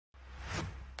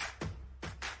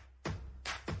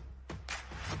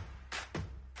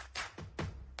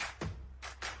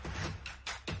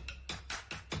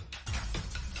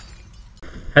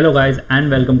Hello guys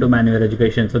and welcome to Manual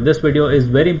Education. So this video is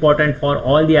very important for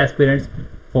all the aspirants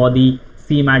for the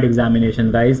CMAT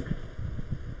examination guys.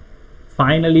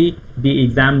 Finally the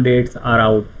exam dates are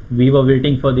out. We were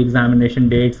waiting for the examination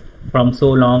dates from so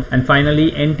long, and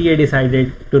finally NTA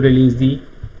decided to release the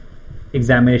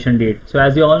examination date. So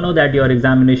as you all know that your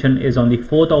examination is on the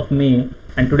 4th of May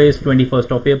and today is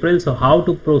 21st of April. So how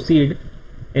to proceed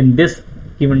in this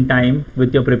given time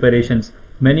with your preparations?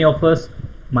 Many of us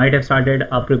might have started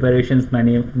our preparations.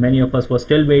 Many of us were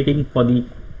still waiting for the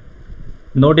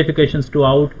notifications to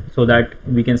out so that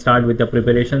we can start with the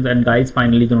preparations. And guys,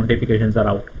 finally the notifications are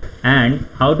out. And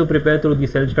how to prepare through the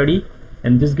self-study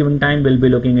in this given time we'll be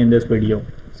looking in this video.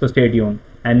 So stay tuned.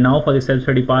 And now for the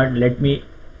self-study part, let me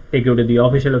take you to the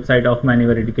official website of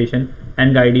Manual Education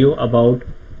and guide you about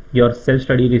your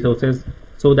self-study resources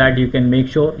so that you can make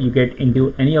sure you get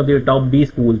into any of the top B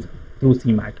schools through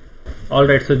CMAT.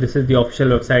 Alright, so this is the official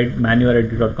website,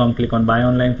 manualedu.com. Click on buy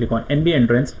online, click on MBA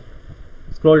entrance,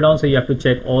 scroll down. So you have to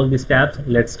check all these tabs.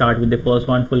 Let's start with the first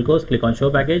one, full course. Click on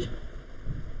show package,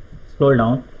 scroll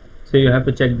down. So you have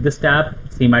to check this tab,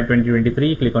 CMAT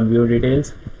 2023. Click on view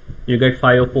details. You get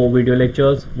 5 or 4 video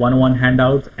lectures, 101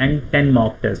 handouts and 10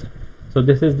 mock tests. So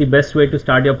this is the best way to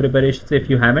start your preparations if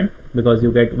you haven't, because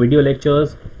you get video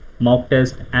lectures, mock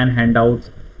tests and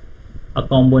handouts, a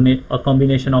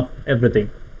combination of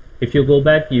everything. If you go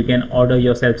back, you can order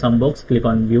yourself some books. Click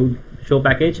on view show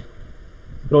package,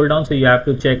 scroll down. So you have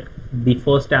to check the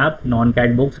first tab,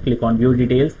 non-CAT books. Click on view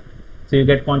details. So you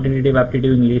get quantitative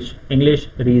aptitude, English,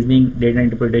 reasoning, data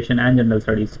interpretation and general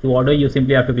studies. To order, you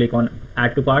simply have to click on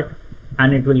add to cart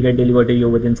and it will get delivered to you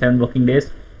within 7 working days.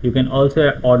 You can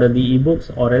also order the ebooks,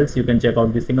 or else you can check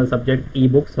out the single subject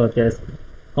ebooks such as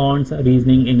cons,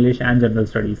 reasoning, English and general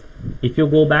studies. If you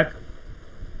go back,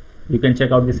 you can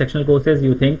check out the sectional courses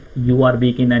you think you are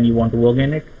weak in and you want to work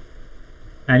in it,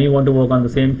 and you want to work on the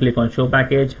same. Click on show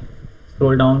package,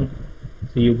 scroll down.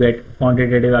 So you get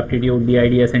quantitative aptitude,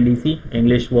 DIDS and DC,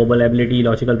 English, verbal ability,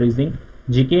 logical reasoning,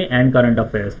 GK and current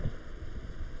affairs.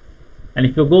 And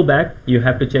if you go back, you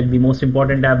have to check the most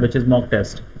important tab, which is mock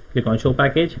test. Click on show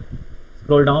package,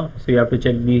 scroll down. So you have to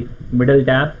check the middle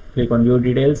tab, click on view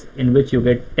details, in which you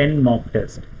get 10 mock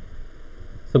tests.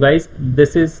 So guys,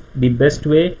 this is the best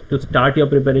way to start your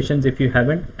preparations if you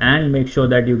haven't, and make sure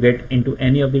that you get into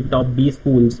any of the top B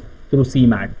schools through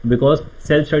CMAT, because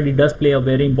self-study does play a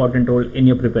very important role in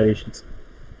your preparations.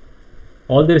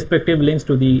 All the respective links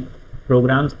to the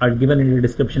programs are given in the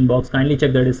description box. Kindly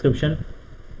check the description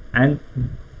and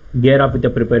gear up with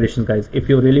your preparations guys, if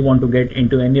you really want to get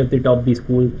into any of the top B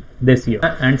schools this year.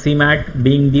 And CMAT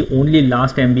being the only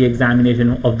last MBA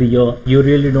examination of the year, you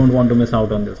really don't want to miss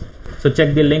out on this. So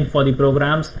check the link for the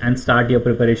programs and start your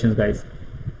preparations guys.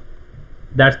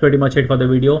 That's pretty much it for the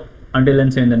video. Until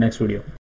then, see you in the next video.